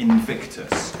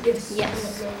Invictus?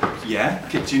 Yes. Yeah?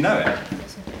 Do you know it?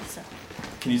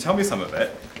 Can you tell me some of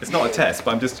it? It's not a test,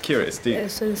 but I'm just curious.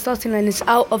 So the starting line is,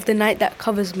 out of the night that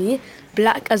covers me,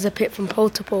 black as a pit from pole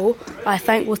to pole, I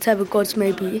thank whatever gods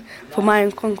may be for my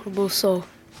unconquerable soul.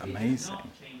 Amazing.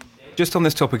 Just on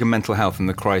this topic of mental health and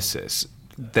the crisis,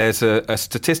 there's a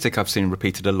statistic I've seen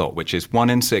repeated a lot, which is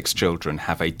 1 in 6 children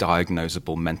have a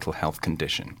diagnosable mental health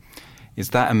condition.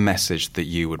 Is that a message that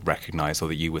you would recognise or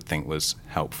that you would think was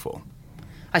helpful?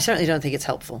 I certainly don't think it's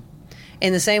helpful.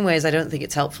 In the same way as I don't think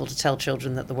it's helpful to tell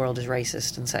children that the world is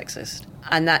racist and sexist.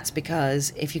 And that's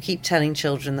because if you keep telling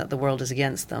children that the world is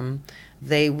against them,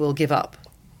 they will give up.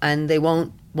 And they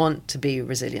won't want to be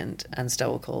resilient and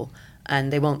stoical.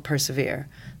 And they won't persevere.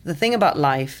 The thing about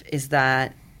life is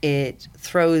that it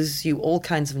throws you all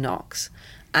kinds of knocks.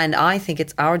 And I think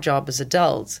it's our job as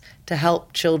adults to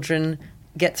help children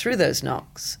get through those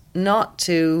knocks, not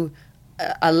to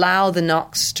allow the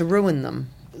knocks to ruin them.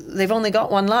 They've only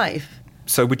got one life.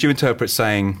 So would you interpret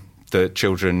saying that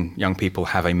children, young people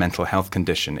have a mental health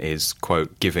condition is,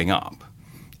 quote, giving up?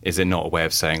 Is it not a way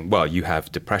of saying, well, you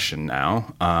have depression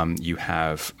now, you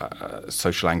have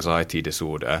social anxiety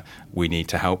disorder, we need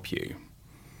to help you?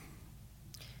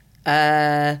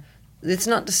 It's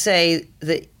not to say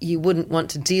that you wouldn't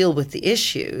want to deal with the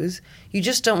issues. You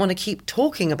just don't want to keep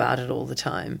talking about it all the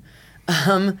time.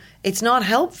 It's not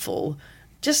helpful.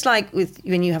 Just like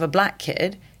when you have a black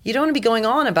kid, you don't want to be going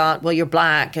on about, well, you're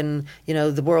black and, you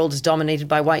know, the world is dominated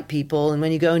by white people. And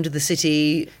when you go into the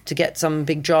city to get some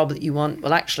big job that you want,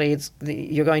 well, actually,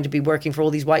 you're going to be working for all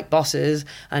these white bosses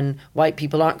and white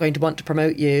people aren't going to want to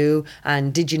promote you.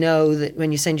 And did you know that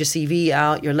when you send your CV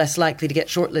out, you're less likely to get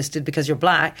shortlisted because you're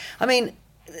black? I mean,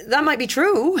 that might be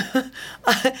true.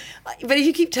 But if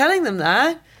you keep telling them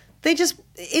that,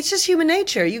 it's just human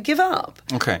nature. You give up.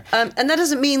 Okay. And that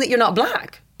doesn't mean that you're not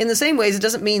black. In the same ways, it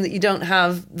doesn't mean that you don't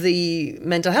have the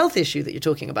mental health issue that you're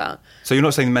talking about. So you're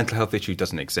not saying the mental health issue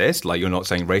doesn't exist, like you're not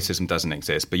saying racism doesn't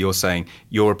exist, but you're saying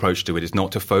your approach to it is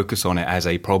not to focus on it as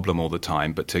a problem all the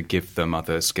time, but to give them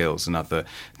other skills and other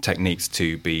techniques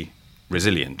to be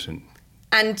resilient.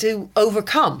 And to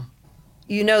overcome.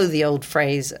 You know the old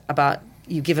phrase about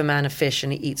you give a man a fish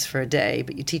and he eats for a day,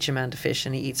 but you teach a man to fish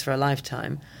and he eats for a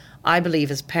lifetime. I believe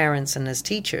as parents and as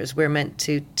teachers, we're meant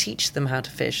to teach them how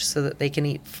to fish so that they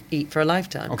can eat for a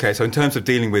lifetime. Okay, so in terms of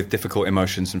dealing with difficult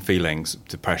emotions and feelings,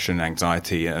 depression,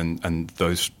 anxiety, and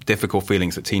those difficult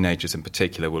feelings that teenagers in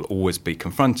particular will always be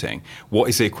confronting, what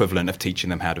is the equivalent of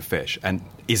teaching them how to fish? And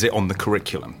is it on the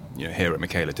curriculum, here at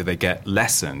Michaela? Do they get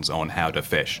lessons on how to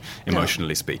fish,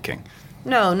 emotionally speaking?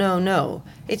 No.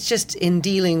 It's just in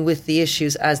dealing with the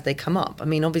issues as they come up. I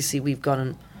mean, obviously we've got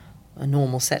a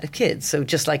normal set of kids. So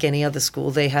just like any other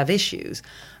school, they have issues.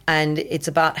 And it's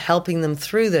about helping them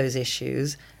through those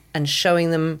issues and showing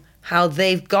them how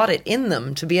they've got it in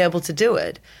them to be able to do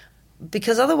it.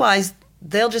 Because otherwise,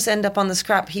 they'll just end up on the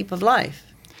scrap heap of life.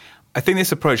 I think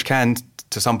this approach can,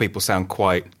 to some people, sound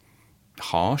quite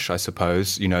harsh, I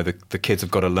suppose. The kids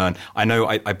have got to learn. I know,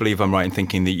 I believe I'm right in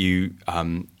thinking that you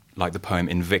like the poem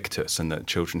Invictus, and that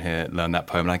children here learn that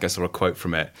poem. And I guess there was a quote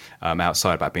from it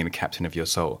outside about being the captain of your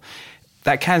soul.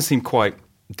 That can seem quite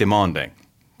demanding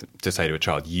to say to a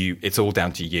child, it's all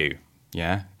down to you,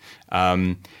 yeah?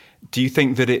 Do you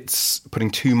think that it's putting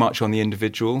too much on the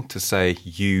individual to say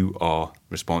you are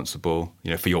responsible,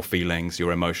 for your feelings,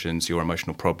 your emotions, your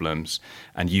emotional problems,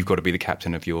 and you've got to be the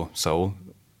captain of your soul?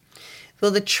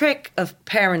 Well, the trick of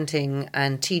parenting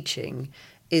and teaching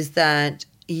is that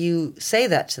you say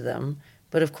that to them,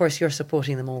 but of course you're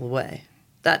supporting them all the way.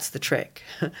 That's the trick.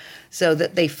 So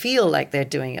that they feel like they're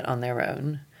doing it on their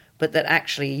own, but that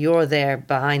actually you're there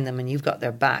behind them and you've got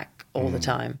their back all the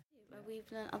time. We've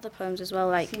learned other poems as well,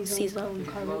 like Caesar and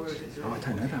Courage. Oh, I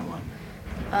don't know that one.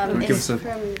 It's from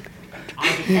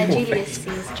Julius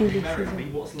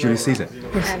Caesar. Julius Caesar?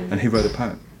 Yes. And who wrote the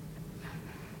poem?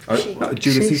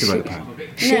 Julius Caesar wrote the poem?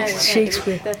 No,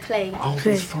 Shakespeare. The play. Oh,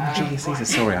 it's from Julius Caesar.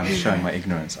 Sorry, I'm showing my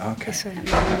ignorance. Okay.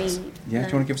 Yeah, do you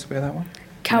want to give us a bit of that one?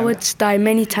 Cowards die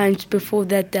many times before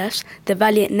their deaths. The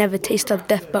valiant never taste of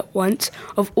death but once.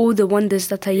 Of all the wonders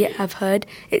that I yet have heard,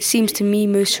 it seems to me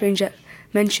most strange that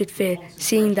men should fear,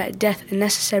 seeing that death, a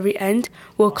necessary end,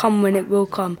 will come when it will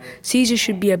come. Caesar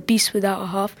should be a beast without a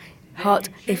heart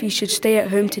if he should stay at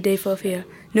home today for fear.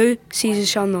 No, Caesar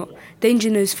shall not. Danger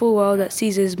knows full well that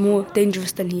Caesar is more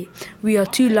dangerous than he. We are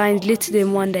 2 lions littered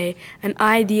in one day, and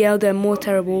I, the elder, am more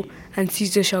terrible, and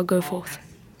Caesar shall go forth.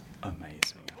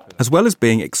 As well as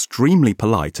being extremely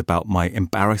polite about my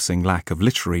embarrassing lack of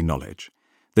literary knowledge,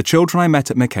 the children I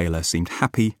met at Michaela seemed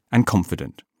happy and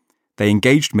confident. They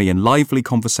engaged me in lively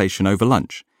conversation over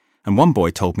lunch, and one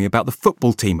boy told me about the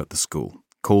football team at the school,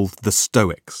 called the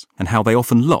Stoics, and how they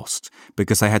often lost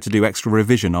because they had to do extra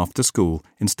revision after school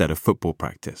instead of football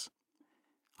practice.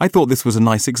 I thought this was a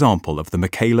nice example of the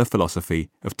Michaela philosophy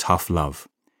of tough love.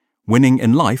 Winning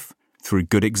in life, through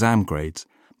good exam grades,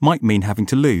 might mean having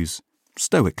to lose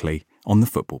stoically on the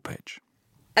football pitch.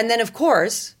 And then, of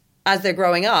course, as they're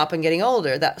growing up and getting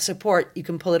older, that support, you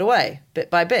can pull it away bit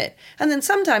by bit. And then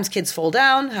sometimes kids fall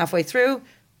down halfway through.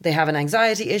 They have an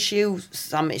anxiety issue,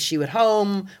 some issue at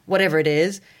home, whatever it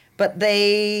is. But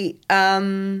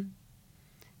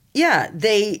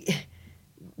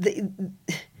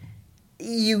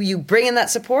you bring in that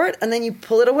support and then you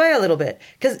pull it away a little bit.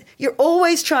 Because you're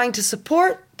always trying to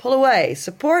support, pull away,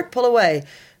 support, pull away.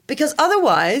 Because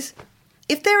otherwise,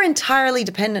 if they're entirely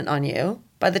dependent on you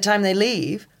by the time they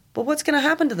leave, but what's going to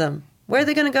happen to them? Where are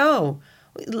they going to go?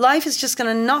 Life is just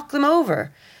going to knock them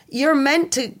over. You're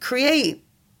meant to create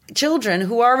children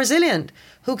who are resilient,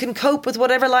 who can cope with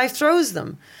whatever life throws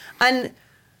them. And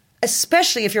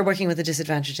especially if you're working with a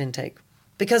disadvantaged intake.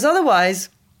 Because otherwise,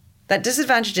 that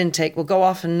disadvantaged intake will go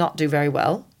off and not do very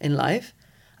well in life.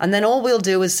 And then all we'll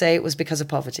do is say it was because of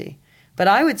poverty. But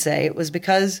I would say it was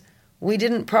because we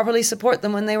didn't properly support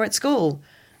them when they were at school.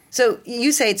 So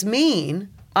you say it's mean,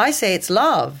 I say it's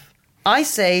love. I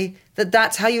say that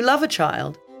that's how you love a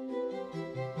child.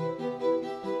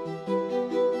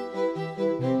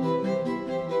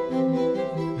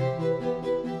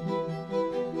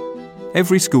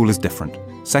 Every school is different.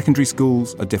 Secondary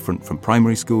schools are different from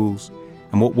primary schools,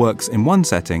 and what works in one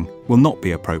setting will not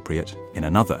be appropriate in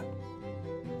another.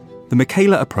 The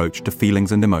Michaela approach to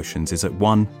feelings and emotions is at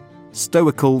one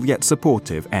stoical yet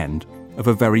supportive end of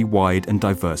a very wide and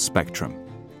diverse spectrum.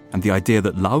 And the idea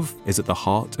that love is at the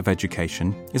heart of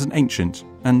education is an ancient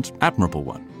and admirable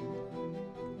one.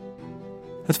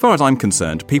 As far as I'm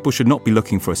concerned, people should not be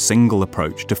looking for a single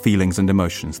approach to feelings and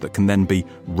emotions that can then be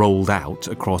rolled out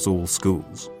across all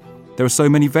schools. There are so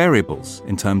many variables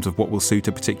in terms of what will suit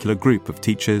a particular group of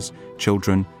teachers,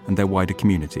 children, and their wider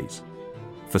communities.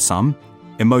 For some,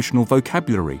 emotional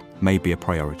vocabulary may be a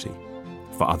priority.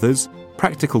 For others,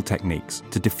 practical techniques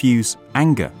to diffuse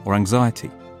anger or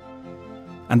anxiety.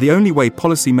 And the only way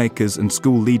policymakers and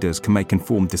school leaders can make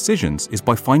informed decisions is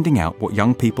by finding out what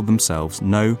young people themselves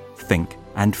know, think,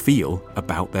 and feel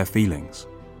about their feelings.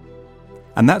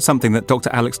 And that's something that Dr.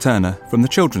 Alex Turner from the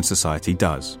Children's Society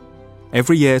does.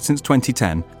 Every year since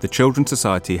 2010, the Children's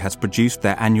Society has produced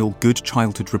their annual Good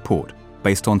Childhood Report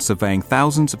based on surveying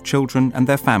thousands of children and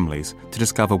their families to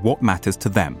discover what matters to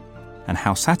them and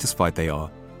how satisfied they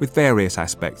are with various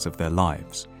aspects of their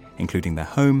lives, including their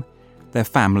home, their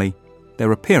family,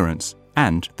 their appearance,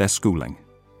 and their schooling.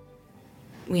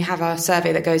 We have our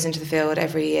survey that goes into the field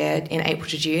every year in April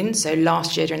to June. So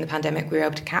last year during the pandemic, we were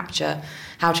able to capture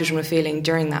how children were feeling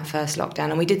during that first lockdown.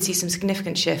 And we did see some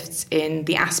significant shifts in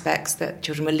the aspects that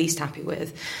children were least happy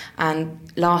with. And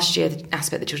last year, the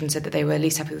aspect that children said that they were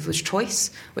least happy with was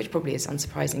choice, which probably is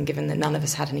unsurprising given that none of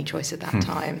us had any choice at that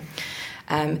time.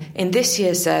 In this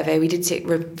year's survey, we did see it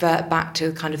revert back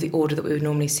to kind of the order that we would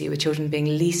normally see, with children being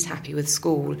least happy with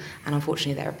school and,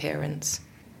 unfortunately, their appearance.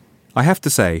 I have to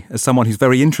say, as someone who's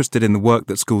very interested in the work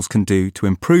that schools can do to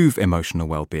improve emotional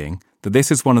well-being, that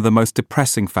this is one of the most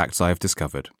depressing facts I have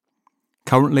discovered.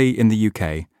 Currently in the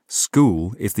UK,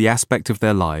 school is the aspect of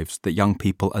their lives that young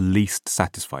people are least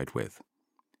satisfied with.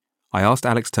 I asked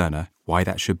Alex Turner why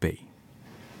that should be.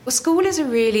 Well, school is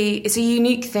it's a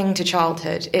unique thing to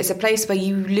childhood. It's a place where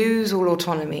you lose all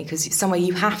autonomy because it's somewhere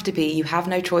you have to be, you have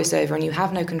no choice over, and you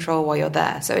have no control while you're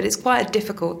there. So it is quite a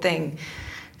difficult thing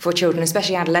for children,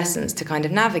 especially adolescents, to kind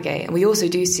of navigate. And we also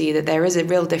do see that there is a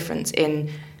real difference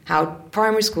in how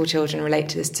primary school children relate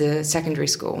to this to secondary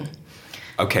school.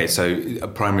 Okay, so are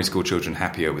primary school children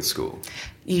happier with school?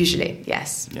 Usually,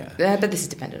 yes. Yeah. But this is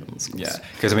dependent on schools. Yeah,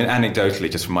 because I mean, anecdotally,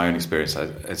 just from my own experience,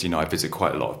 as you know, I visit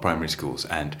quite a lot of primary schools,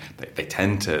 and they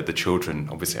tend to, the children,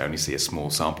 obviously I only see a small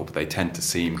sample, but they tend to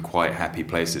seem quite happy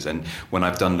places. And when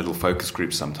I've done little focus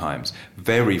groups sometimes,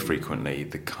 very frequently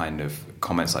the kind of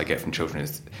comments I get from children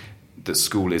is that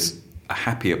school is a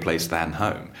happier place than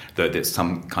home, that it's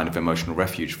some kind of emotional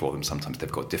refuge for them. Sometimes they've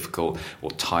got difficult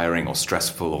or tiring or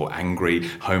stressful or angry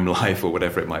home life or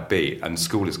whatever it might be, and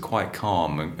school is quite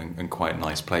calm and quite a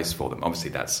nice place for them. Obviously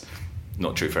that's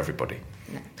not true for everybody.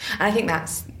 No. And I think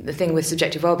that's the thing with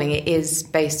subjective wellbeing. It is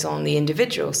based on the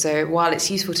individual. So while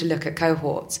it's useful to look at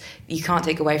cohorts, you can't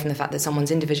take away from the fact that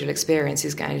someone's individual experience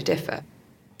is going to differ.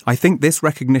 I think this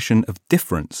recognition of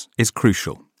difference is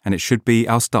crucial, and it should be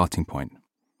our starting point.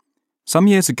 Some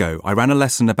years ago, I ran a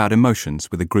lesson about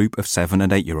emotions with a group of 7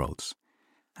 and 8-year-olds,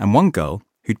 and one girl,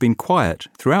 who'd been quiet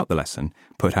throughout the lesson,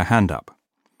 put her hand up.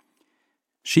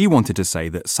 She wanted to say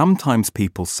that sometimes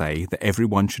people say that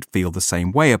everyone should feel the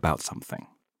same way about something.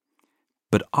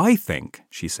 But I think,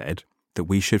 she said, that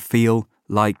we should feel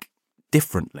like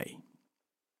differently.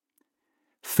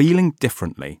 Feeling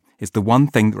differently is the one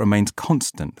thing that remains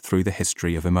constant through the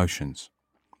history of emotions.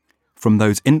 From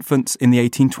those infants in the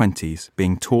 1820s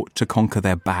being taught to conquer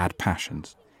their bad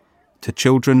passions, to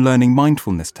children learning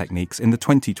mindfulness techniques in the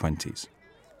 2020s.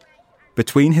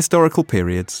 Between historical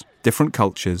periods, different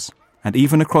cultures, and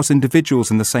even across individuals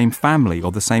in the same family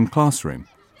or the same classroom,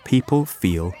 people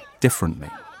feel differently.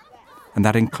 And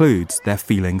that includes their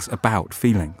feelings about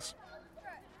feelings.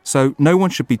 So no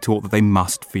one should be taught that they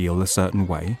must feel a certain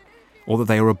way, or that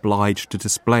they are obliged to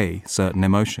display certain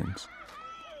emotions.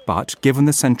 But given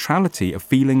the centrality of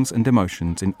feelings and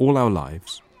emotions in all our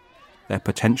lives, their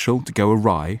potential to go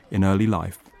awry in early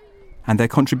life, and their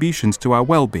contributions to our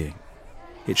well-being,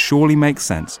 it surely makes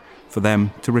sense for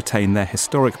them to retain their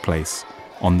historic place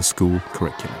on the school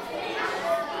curriculum.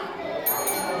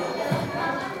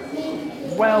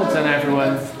 Well done,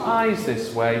 everyone. Eyes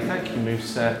this way. Thank you,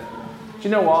 Musa. Do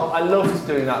you know what? I loved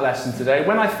doing that lesson today.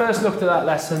 When I first looked at that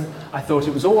lesson, I thought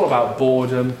it was all about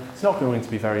boredom. It's not going to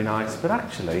be very nice, but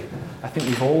actually, I think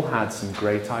we've all had some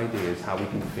great ideas how we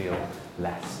can feel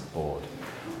less bored.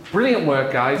 Brilliant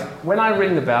work, guys. When I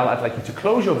ring the bell, I'd like you to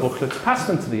close your booklets, pass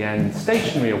them to the end,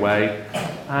 stationery away,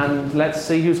 and let's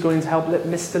see who's going to help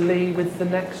Mr. Lee with the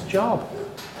next job.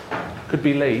 Could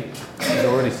be Lee. He's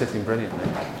already sitting brilliantly.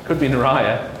 Could be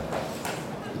Naraya.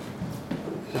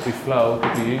 Could be Flo.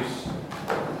 Could be Use.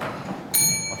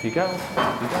 Off you go.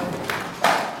 Off you go.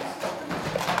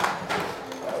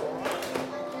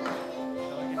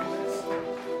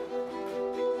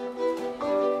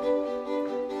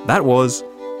 That was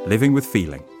Living with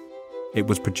Feeling. It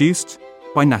was produced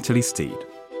by Natalie Steed.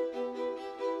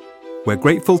 We're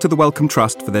grateful to the Wellcome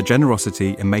Trust for their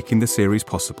generosity in making the series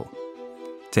possible.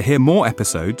 To hear more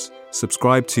episodes,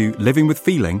 subscribe to Living with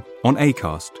Feeling on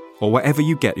Acast or wherever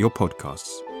you get your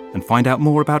podcasts, and find out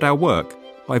more about our work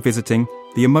by visiting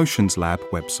the Emotions Lab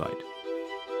website.